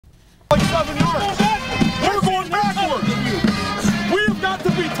2,000 yards. We're going backwards. We've got to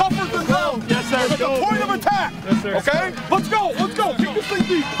be tougher than them. Yes, sir. At the point of attack. Yes, sir. Okay? Let's go. Let's go. Keep this thing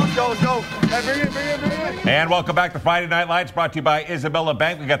deep. Let's go. Let's go. Hey, bring it. And welcome back to Friday Night Lights, brought to you by Isabella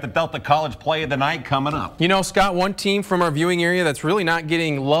Bank. We got the Delta College Play of the Night coming up. You know, Scott, one team from our viewing area that's really not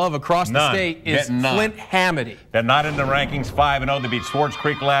getting love across the state is Flint Hamady. They're not in the rankings, 5-0. They beat Swartz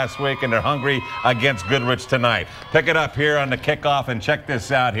Creek last week, and they're hungry against Goodrich tonight. Pick it up here on the kickoff, and check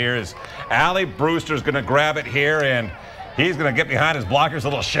this out here. Is Allie Brewster's going to grab it here, and he's going to get behind his blockers, a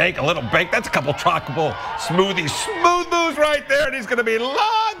little shake, a little bake. That's a couple trockable smoothies. Smooth moves right there, and he's going to be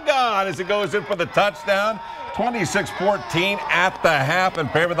long gone as he goes in for the touchdown. 26-14 at the half in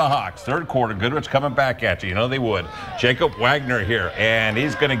favor of the Hawks. Third quarter, Goodrich coming back at you. You know they would. Jacob Wagner here, and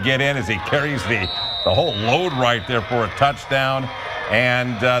he's going to get in as he carries the whole load right there for a touchdown.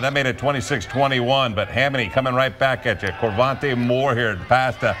 And that made it 26-21, but Hamady coming right back at you. Corvante Moore here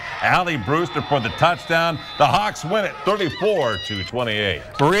pass to Allie Brewster for the touchdown. The Hawks win it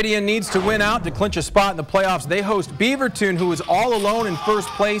 34-28. Meridian needs to win out to clinch a spot in the playoffs. They host Beaverton, who is all alone in first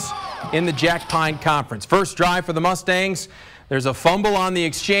place in the Jack Pine Conference. First drive for the Mustangs. There's a fumble on the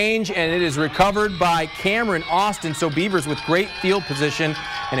exchange, and it is recovered by Cameron Austin. So Beavers with great field position,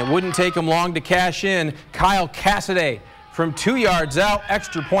 and it wouldn't take them long to cash in. Kyle Cassidy from 2 yards out,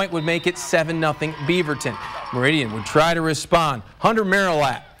 extra point would make it 7-0 Beaverton. Meridian would try to respond. Hunter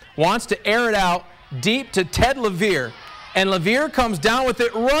Marilat wants to air it out deep to Ted Levere, and Levere comes down with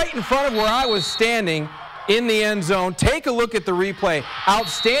it right in front of where I was standing in the end zone. Take a look at the replay.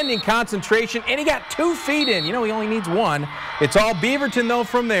 Outstanding concentration, and he got 2 feet in. You know, he only needs 1. It's all Beaverton, though,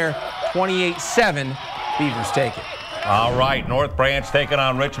 from there. 28-7, Beavers take it. All right, North Branch taking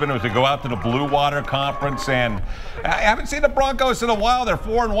on Richmond as we go out to the Blue Water Conference. And I haven't seen the Broncos in a while. They're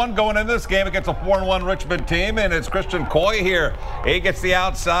 4-1 going into this game against a 4-1 Richmond team. And it's Christian Coy here. He gets the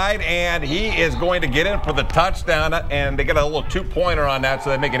outside, and he is going to get in for the touchdown. And they get a little 2-pointer on that,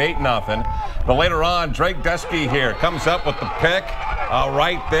 so they make it 8-0. But later on, Drake Dusky here comes up with the pick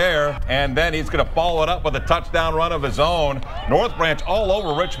right there. And then he's going to follow it up with a touchdown run of his own. North Branch all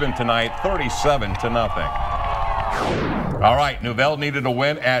over Richmond tonight, 37-0. All right, Nouvelle needed a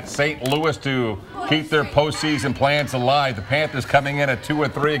win at St. Louis to keep their postseason plans alive. The Panthers coming in at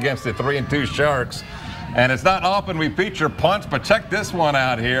 2-3 against the 3-2 Sharks. And it's not often we feature punts, but check this one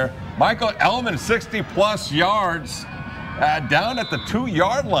out here. Michael Ellman, 60-plus yards down at the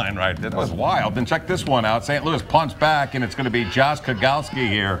 2-yard line right there. That was wild. Then check this one out. St. Louis punts back, and it's going to be Josh Kogalski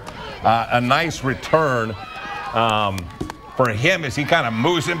here. A nice return. For him as he kind of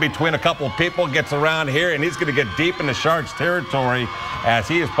moves in between a couple of people, gets around here, and he's going to get deep in the Sharks territory as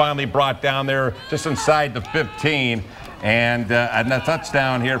he is finally brought down there just inside the 15. And a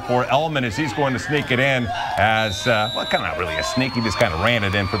touchdown here for Ellman as he's going to sneak it in as, well, kind of not really a sneak. He just kind of ran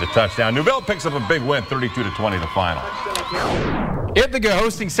it in for the touchdown. Nouvelle picks up a big win, 32-20 the final. Ithaca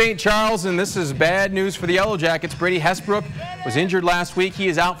hosting St. Charles, and this is bad news for the Yellow Jackets. Brady Hesbrook was injured last week. He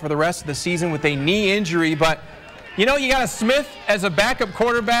is out for the rest of the season with a knee injury, but you know, you got a Smith as a backup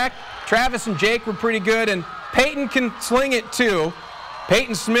quarterback. Travis and Jake were pretty good, and Peyton can sling it too.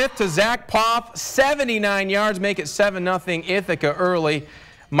 Peyton Smith to Zach Poff, 79 yards, make it 7-0 Ithaca early.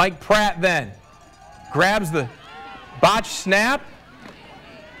 Mike Pratt then grabs the botched snap,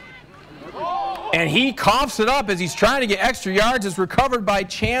 and he coughs it up as he's trying to get extra yards. It's recovered by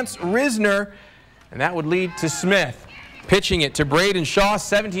Chance Risner, and that would lead to Smith pitching it to Braden Shaw,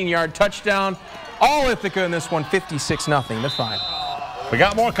 17-yard touchdown. All Ithaca in this one, 56-0, the final. We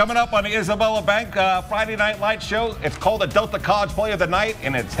got more coming up on the Isabella Bank Friday Night Light Show. It's called the Delta College Play of the Night,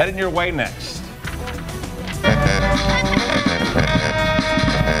 and it's heading your way next.